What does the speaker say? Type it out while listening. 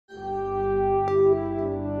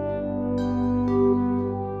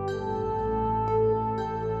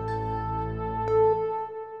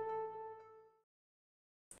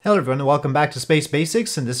Hello everyone and welcome back to Space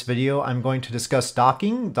Basics. In this video I'm going to discuss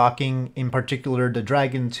docking. Docking in particular the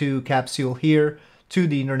Dragon 2 capsule here to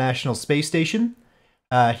the International Space Station.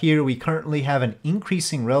 Here we currently have an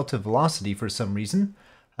increasing relative velocity for some reason,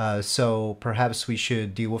 so perhaps we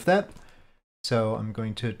should deal with that. So I'm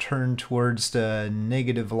going to turn towards the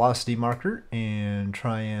negative velocity marker and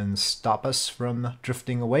try and stop us from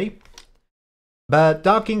drifting away. But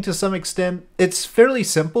docking, to some extent, it's fairly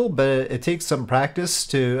simple, but it takes some practice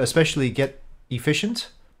to especially get efficient.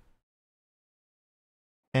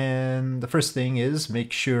 And the first thing is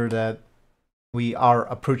make sure that we are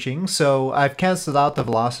approaching. So I've canceled out the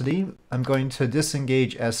velocity. I'm going to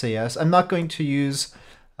disengage SAS. I'm not going to use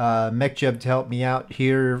MechJeb to help me out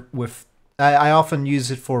here with... I often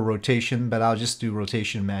use it for rotation, but I'll just do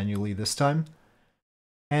rotation manually this time.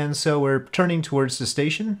 And so we're turning towards the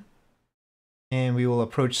station. And we will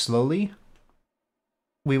approach slowly.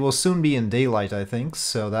 We will soon be in daylight, I think,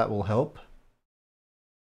 so that will help.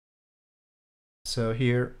 So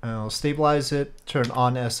here, I'll stabilize it, turn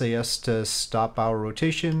on SAS to stop our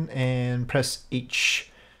rotation, and press H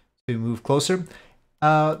to move closer.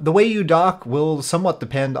 The way you dock will somewhat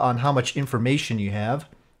depend on how much information you have.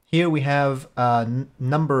 Here we have a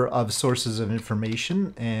number of sources of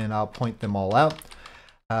information, and I'll point them all out.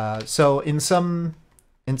 So in some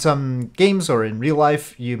games or in real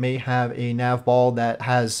life, you may have a nav ball that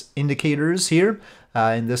has indicators here.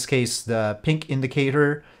 In this case, the pink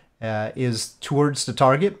indicator is towards the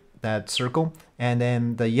target, that circle, and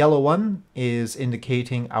then the yellow one is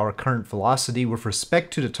indicating our current velocity with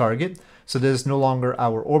respect to the target. So this is no longer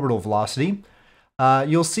our orbital velocity.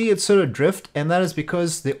 You'll see it sort of drift, and that is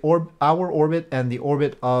because our orbit and the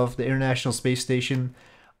orbit of the International Space Station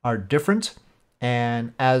are different.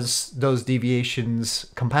 And as those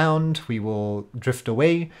deviations compound, we will drift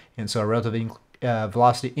away, and so our relative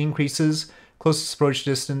velocity increases. Closest approach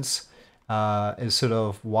distance is sort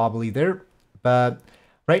of wobbly there, but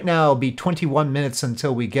right now it'll be 21 minutes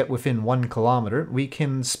until we get within 1 kilometer. We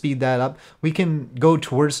can speed that up. We can go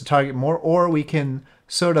towards the target more, or we can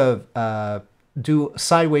sort of do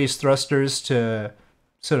sideways thrusters to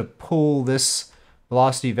sort of pull this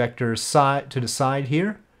velocity vector to the side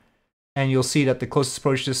here. And you'll see that the closest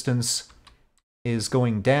approach distance is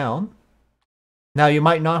going down. Now you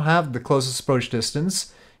might not have the closest approach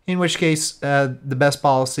distance, in which case the best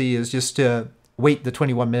policy is just to wait the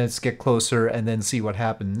 21 minutes, get closer, and then see what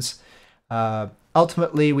happens.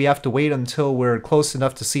 Ultimately, we have to wait until we're close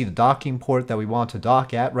enough to see the docking port that we want to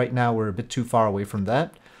dock at. Right now we're a bit too far away from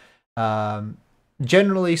that.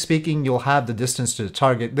 Generally speaking, you'll have the distance to the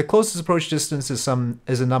target. The closest approach distance is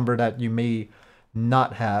a number that you may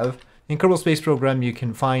not have. In Kerbal Space Program, you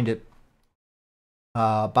can find it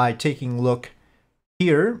by taking a look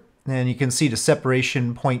here, and you can see the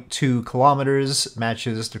separation 0.2 kilometers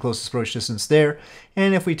matches the closest approach distance there.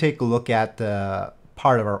 And if we take a look at the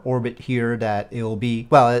part of our orbit here, that it'll be,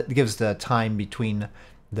 well, it gives the time between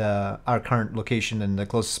our current location and the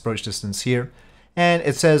closest approach distance here. And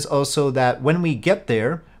it says also that when we get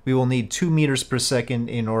there, we will need 2 meters per second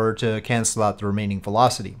in order to cancel out the remaining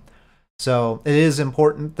velocity. So it is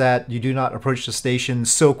important that you do not approach the station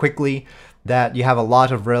so quickly that you have a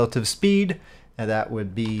lot of relative speed, and that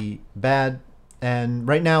would be bad. And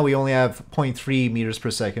right now we only have 0.3 meters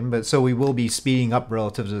per second, but so we will be speeding up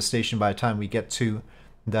relative to the station by the time we get to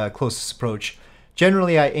the closest approach.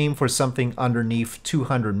 Generally, I aim for something underneath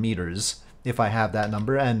 200 meters if I have that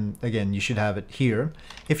number, and again, you should have it here.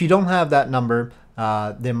 If you don't have that number,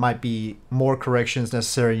 there might be more corrections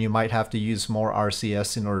necessary, and you might have to use more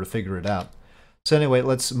RCS in order to figure it out. So anyway,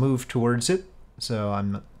 let's move towards it. So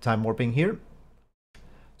I'm time warping here.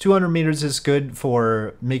 200 meters is good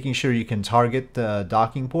for making sure you can target the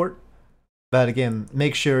docking port. But again,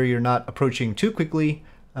 make sure you're not approaching too quickly,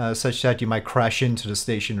 such that you might crash into the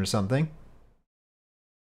station or something.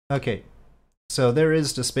 Okay, so there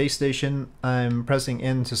is the space station. I'm pressing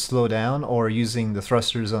N to slow down, or using the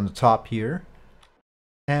thrusters on the top here.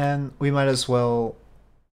 And we might as well,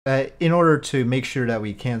 in order to make sure that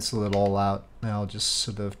we cancel it all out, I'll just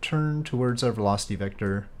sort of turn towards our velocity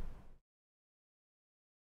vector.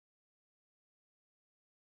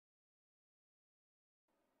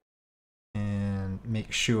 And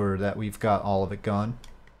make sure that we've got all of it gone.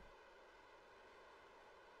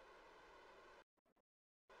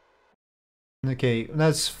 Okay,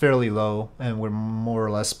 that's fairly low, and we're more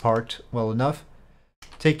or less parked well enough.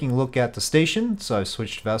 Taking a look at the station, so I've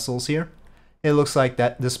switched vessels here. It looks like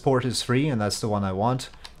that this port is free, and that's the one I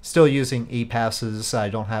want. Still using E-passes. I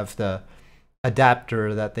don't have the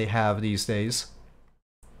adapter that they have these days.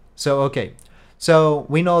 So okay, so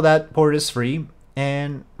we know that port is free.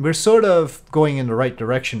 and we're sort of going in the right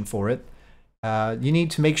direction for it. You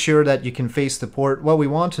need to make sure that you can face the port. What we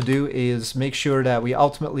want to do is make sure that we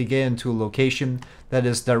ultimately get into a location that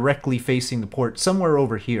is directly facing the port, somewhere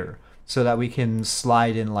over here, so that we can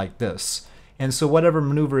slide in like this. And so whatever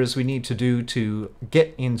maneuvers we need to do to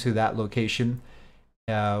get into that location,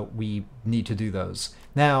 we need to do those.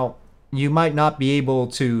 Now, you might not be able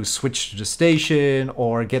to switch to the station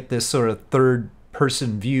or get this sort of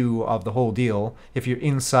third-person view of the whole deal if you're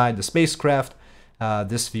inside the spacecraft.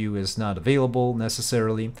 This view is not available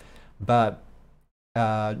necessarily, but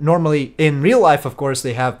normally in real life, of course,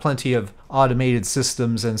 they have plenty of automated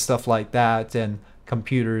systems and stuff like that, and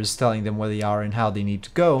computers telling them where they are and how they need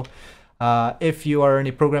to go. If you are in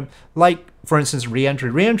a program like, for instance,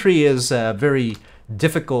 Reentry. Reentry is a very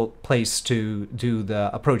difficult place to do the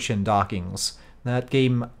approach and dockings. That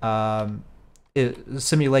game it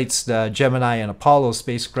simulates the Gemini and Apollo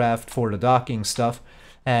spacecraft for the docking stuff,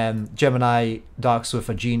 and Gemini docks with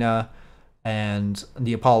Agena, and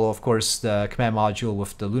the Apollo, of course, the command module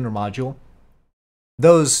with the lunar module.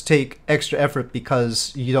 Those take extra effort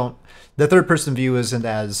because the third-person view isn't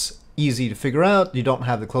as easy to figure out. You don't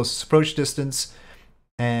have the closest approach distance,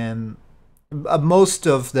 and most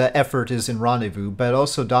of the effort is in Rendezvous, but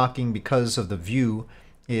also docking, because of the view,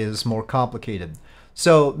 is more complicated.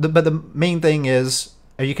 So, but the main thing is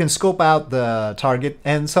you can scope out the target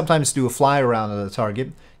and sometimes do a fly around of the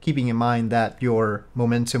target, keeping in mind that your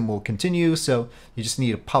momentum will continue, so you just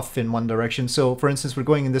need a puff in one direction. So, for instance, we're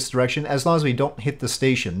going in this direction. As long as we don't hit the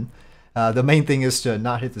station, the main thing is to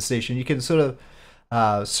not hit the station. You can sort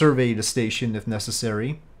of survey the station if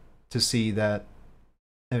necessary to see that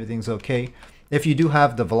everything's okay. If you do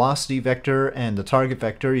have the velocity vector and the target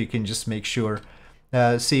vector, you can just make sure.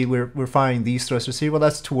 See, we're firing these thrusters here. Well,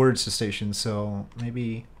 that's towards the station, so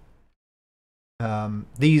maybe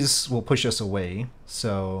these will push us away.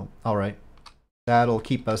 So, all right, that'll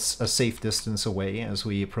keep us a safe distance away as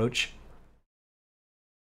we approach.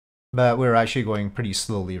 But we're actually going pretty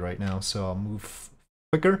slowly right now, so I'll move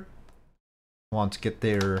quicker. I want to get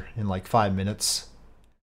there in like 5 minutes.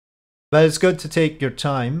 But it's good to take your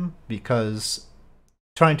time, because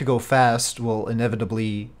trying to go fast will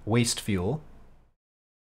inevitably waste fuel.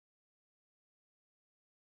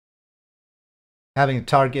 Having a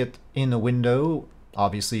target in a window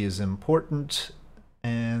obviously is important,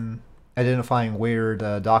 and identifying where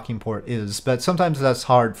the docking port is, but sometimes that's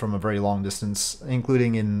hard from a very long distance,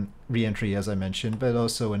 including in Reentry, as I mentioned, but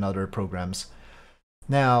also in other programs.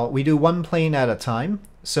 Now, we do one plane at a time.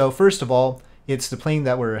 So first of all, it's the plane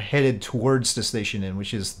that we're headed towards the station in,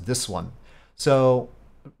 which is this one. So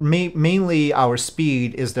mainly our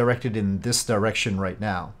speed is directed in this direction right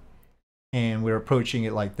now, and we're approaching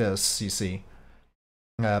it like this, you see,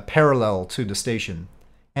 parallel to the station.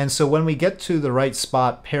 And so when we get to the right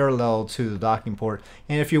spot parallel to the docking port,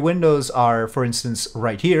 and if your windows are, for instance,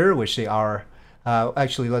 right here, which they are,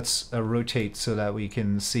 actually let's rotate so that we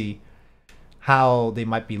can see how they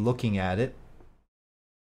might be looking at it.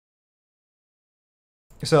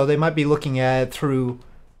 So they might be looking at it through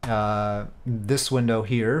this window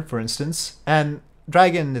here, for instance. And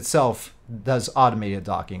Dragon itself does automated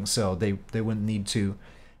docking, so they wouldn't need to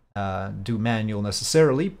do manual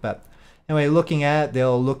necessarily. But anyway, looking at it,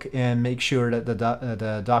 they'll look and make sure that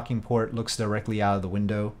the docking port looks directly out of the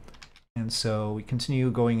window. And so we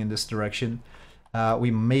continue going in this direction.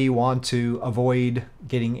 We may want to avoid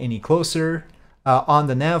getting any closer. On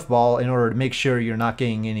the nav ball, in order to make sure you're not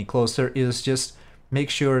getting any closer, is just make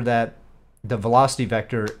sure that the velocity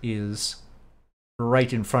vector is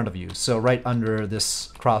right in front of you, so right under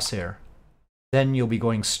this crosshair. Then you'll be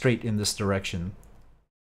going straight in this direction.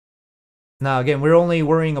 Now again, we're only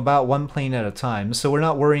worrying about one plane at a time, so we're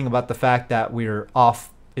not worrying about the fact that we're off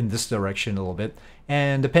in this direction a little bit.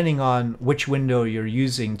 And depending on which window you're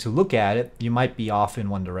using to look at it, you might be off in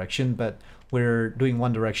one direction, but we're doing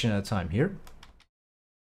one direction at a time here.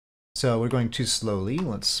 So we're going too slowly.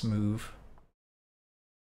 Let's move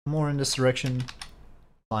more in this direction.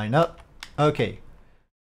 Line up. Okay.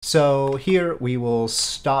 So here we will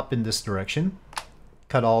stop in this direction,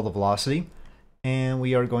 cut all the velocity, and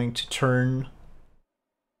we are going to turn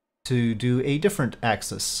to do a different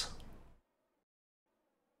axis.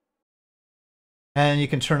 And you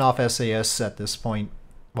can turn off SAS at this point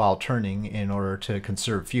while turning in order to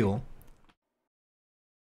conserve fuel.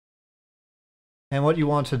 And what you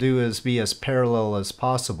want to do is be as parallel as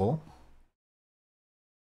possible.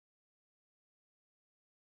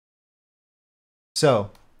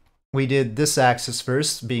 So we did this axis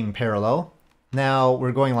first, being parallel. Now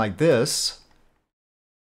we're going like this,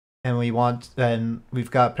 and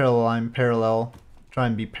we've got parallel line, parallel, try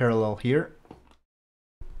and be parallel here.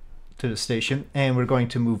 to the station, and we're going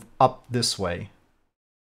to move up this way.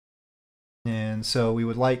 And so we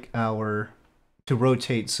would like to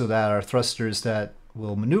rotate so that our thrusters that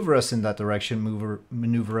will maneuver us in that direction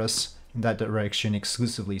maneuver us in that direction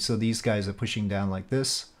exclusively. So these guys are pushing down like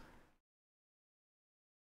this.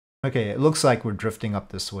 Okay, it looks like we're drifting up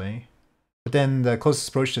this way. But then the closest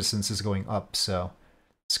approach distance is going up, so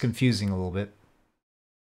it's confusing a little bit.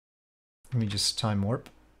 Let me just time warp.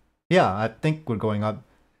 Yeah, I think we're going up.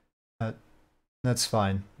 That's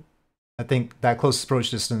fine. I think that closest approach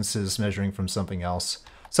distance is measuring from something else.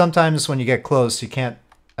 Sometimes when you get close, you can't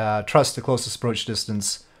trust the closest approach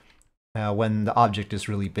distance when the object is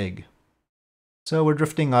really big. So we're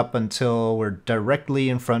drifting up until we're directly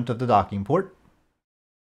in front of the docking port.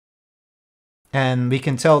 And we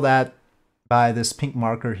can tell that by this pink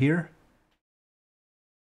marker here,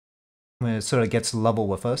 when it sort of gets level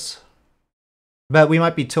with us. But we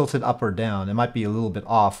might be tilted up or down. It might be a little bit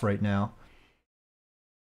off right now.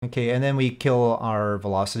 Okay, and then we kill our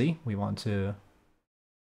velocity. We want to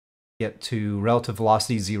get to relative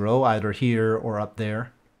velocity 0, either here or up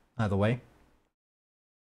there, either way.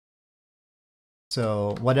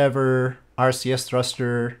 So whatever RCS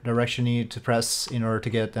thruster direction you need to press in order to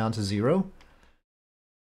get it down to 0.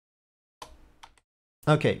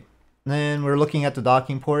 Okay, then we're looking at the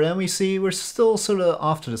docking port and we see we're still sort of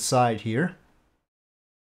off to the side here.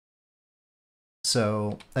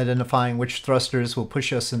 So identifying which thrusters will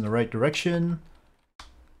push us in the right direction.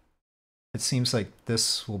 It seems like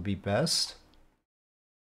this will be best.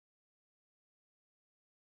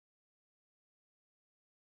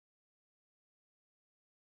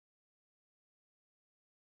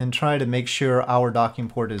 And try to make sure our docking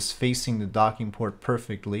port is facing the docking port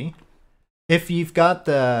perfectly. If you've got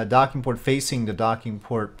the docking port facing the docking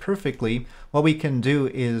port perfectly, what we can do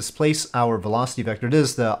is place our velocity vector. This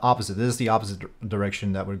is the opposite. This is the opposite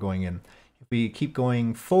direction that we're going in. If we keep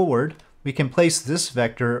going forward, we can place this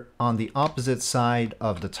vector on the opposite side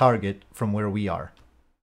of the target from where we are.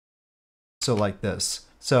 So like this.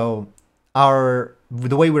 So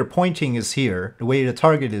the way we're pointing is here. The way the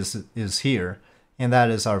target is here, and that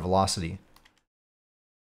is our velocity.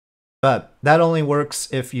 But that only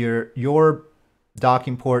works if your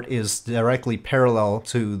docking port is directly parallel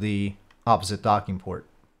to the opposite docking port.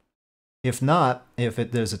 If not, if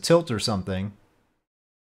there's a tilt or something,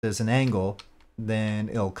 there's an angle, then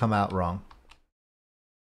it'll come out wrong.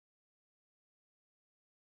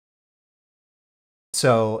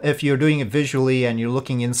 So if you're doing it visually and you're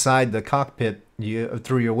looking inside the cockpit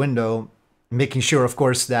through your window, making sure, of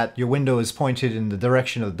course, that your window is pointed in the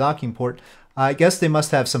direction of the docking port, I guess they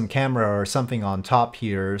must have some camera or something on top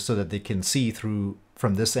here so that they can see through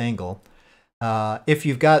from this angle. If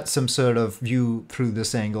you've got some sort of view through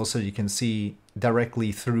this angle so you can see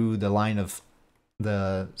directly through the line of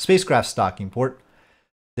the spacecraft's docking port,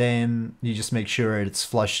 then you just make sure it's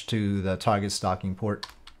flush to the target's docking port.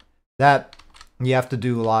 That you have to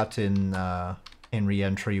do a lot in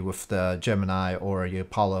re-entry with the Gemini or the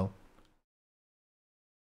Apollo.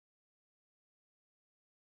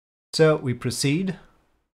 So we proceed,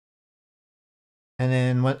 and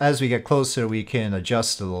then as we get closer we can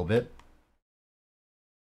adjust a little bit.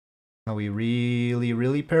 Are we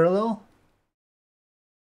really parallel?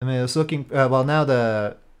 I mean, it's looking, well, now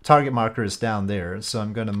the target marker is down there, so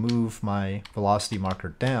I'm going to move my velocity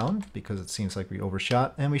marker down because it seems like we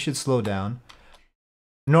overshot, and we should slow down.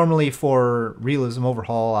 Normally for realism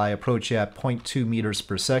overhaul I approach at 0.2 meters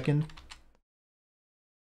per second.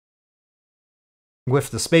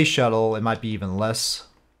 With the space shuttle, it might be even less.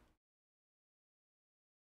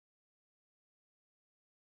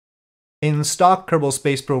 In stock Kerbal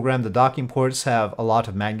Space Program, the docking ports have a lot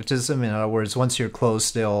of magnetism. In other words, once you're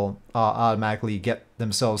close, they'll automatically get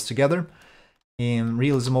themselves together. In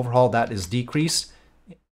Realism Overhaul, that is decreased,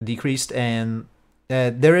 and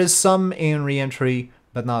there is some in re-entry,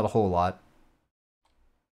 but not a whole lot.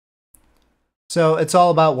 So it's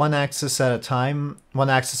all about one axis at a time, one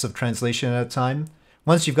axis of translation at a time.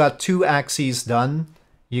 Once you've got two axes done,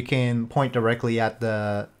 you can point directly at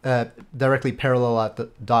the directly parallel at the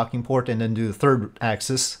docking port, and then do the third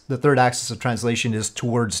axis. The third axis of translation is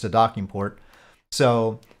towards the docking port.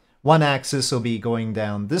 So one axis will be going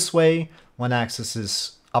down this way, one axis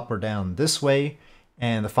is up or down this way,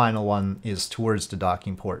 and the final one is towards the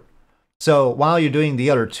docking port. So while you're doing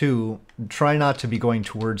the other two, try not to be going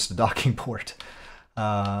towards the docking port.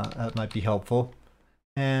 That might be helpful.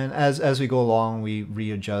 And as we go along, we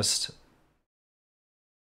readjust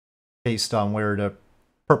based on where the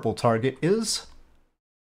purple target is.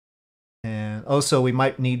 And also we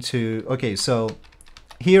might need to, okay, so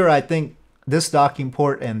here I think this docking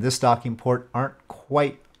port and this docking port aren't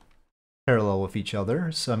quite parallel with each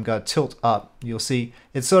other. So I'm going to tilt up. You'll see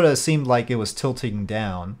it sort of seemed like it was tilting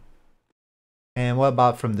down. And what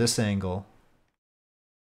about from this angle?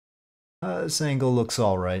 This angle looks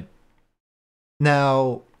alright.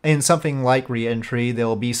 Now, in something like re-entry, there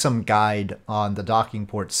will be some guide on the docking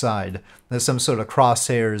port side. There's some sort of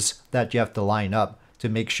crosshairs that you have to line up to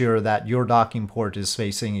make sure that your docking port is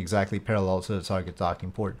facing exactly parallel to the target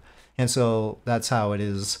docking port. And so that's how it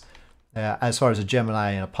is. As far as the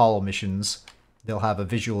Gemini and Apollo missions, they'll have a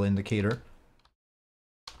visual indicator.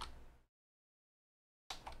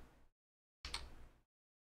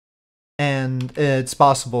 And it's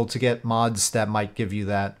possible to get mods that might give you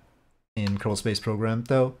that in Kerbal Space Program,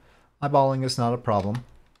 though eyeballing is not a problem.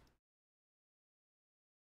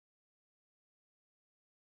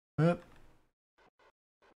 The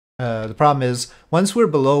problem is, once we're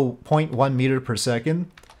below 0.1 meter per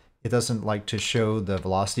second, it doesn't like to show the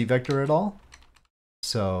velocity vector at all.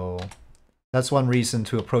 So that's one reason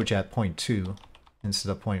to approach at 0.2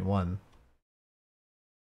 instead of 0.1.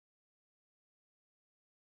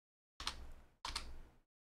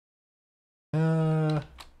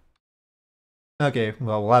 Okay,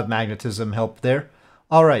 well, we'll have magnetism help there.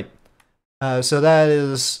 Alright, so that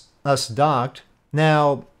is us docked.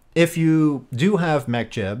 Now, if you do have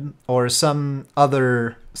MechJeb or some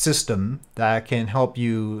other system that can help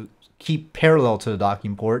you keep parallel to the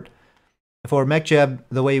docking port, for MechJeb,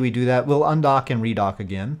 the way we do that, we'll undock and redock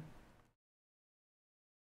again.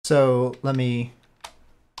 So let me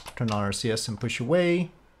turn on RCS and push away.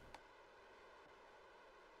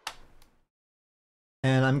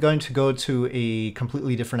 And I'm going to go to a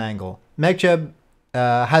completely different angle. MechJeb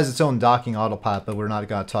has its own docking autopilot, but we're not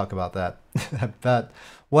going to talk about that. But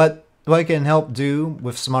what it can help do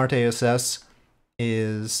with Smart ASS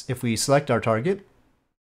is if we select our target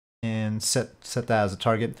and set that as a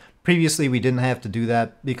target. Previously, we didn't have to do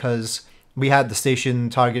that because we had the station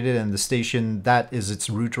targeted, and the station, that is its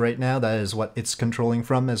route right now. That is what it's controlling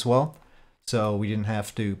from as well. So we didn't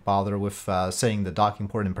have to bother with setting the docking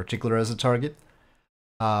port in particular as a target.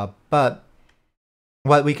 But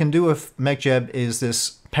what we can do with MechJeb is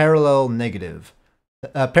this parallel negative.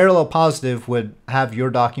 Parallel positive would have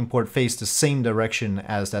your docking port face the same direction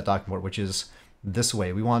as that docking port, which is this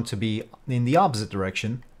way. We want to be in the opposite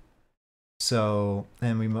direction. So,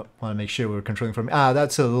 and we want to make sure we're controlling from,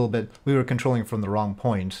 that's a little bit, we were controlling from the wrong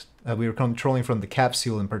point. We were controlling from the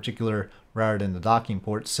capsule in particular rather than the docking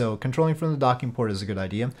port. So controlling from the docking port is a good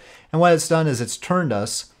idea. And what it's done is it's turned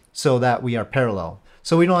us so that we are parallel.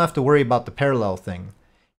 So we don't have to worry about the parallel thing.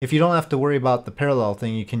 If you don't have to worry about the parallel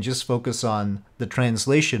thing, you can just focus on the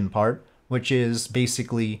translation part, which is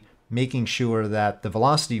basically making sure that the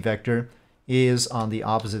velocity vector is on the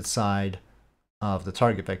opposite side of the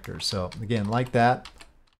target vector. So again, like that.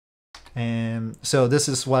 And so this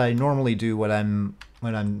is what I normally do when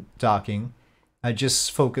I'm docking. I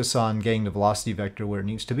just focus on getting the velocity vector where it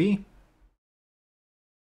needs to be.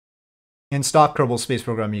 In stock Kerbal Space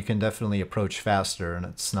Program, you can definitely approach faster, and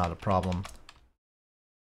it's not a problem.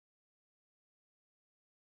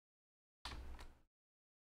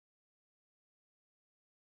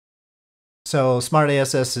 So Smart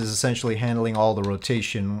ASS is essentially handling all the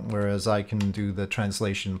rotation, whereas I can do the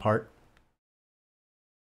translation part.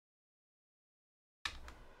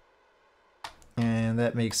 And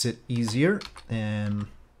that makes it easier and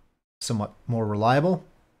somewhat more reliable.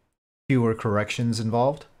 Fewer corrections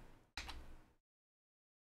involved.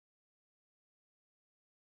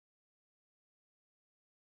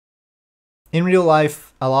 In real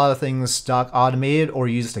life, a lot of things dock automated or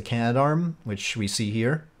use the Canadarm, which we see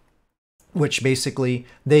here, which basically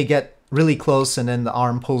they get really close and then the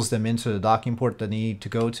arm pulls them into the docking port that they need to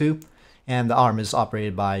go to, and the arm is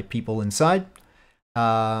operated by people inside.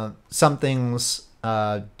 Some things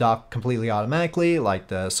dock completely automatically, like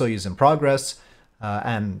the Soyuz in Progress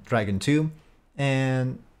and Dragon 2,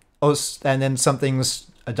 and then some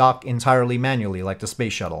things dock entirely manually, like the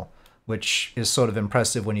Space Shuttle, which is sort of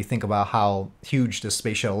impressive when you think about how huge the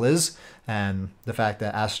Space Shuttle is and the fact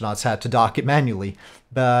that astronauts had to dock it manually.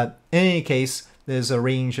 But in any case, there's a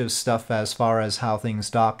range of stuff as far as how things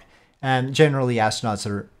dock, and generally astronauts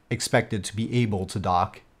are expected to be able to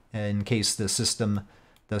dock in case the system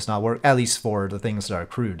does not work, at least for the things that are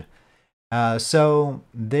crewed. So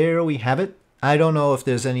there we have it. I don't know if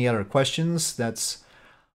there's any other questions. That's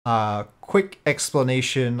a quick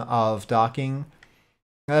explanation of docking.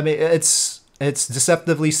 I mean, it's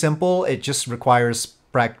deceptively simple. It just requires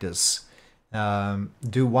practice.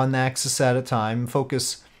 Do one axis at a time.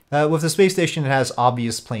 Focus. With the space station, it has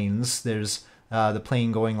obvious planes. There's the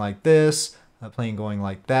plane going like this, a plane going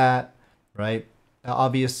like that, right? an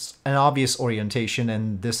obvious orientation,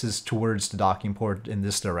 and this is towards the docking port in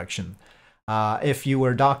this direction. If you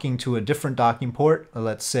were docking to a different docking port,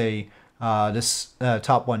 let's say this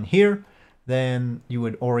top one here, then you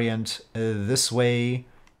would orient this way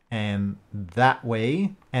and that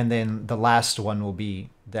way, and then the last one will be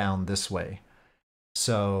down this way.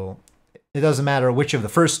 So it doesn't matter which of the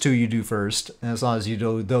first two you do first, as long as you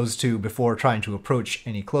do those two before trying to approach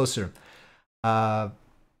any closer. Yeah,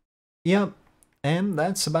 and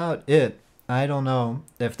that's about it. I don't know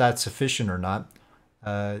if that's sufficient or not,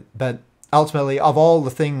 but ultimately, of all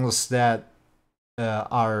the things that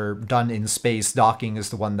are done in space, docking is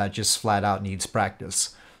the one that just flat out needs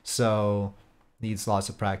practice. So needs lots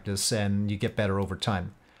of practice, and you get better over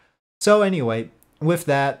time. So anyway, with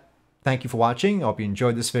that, thank you for watching. I hope you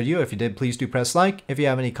enjoyed this video. If you did, please do press like. If you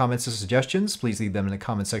have any comments or suggestions, please leave them in the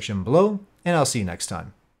comment section below, and I'll see you next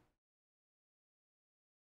time.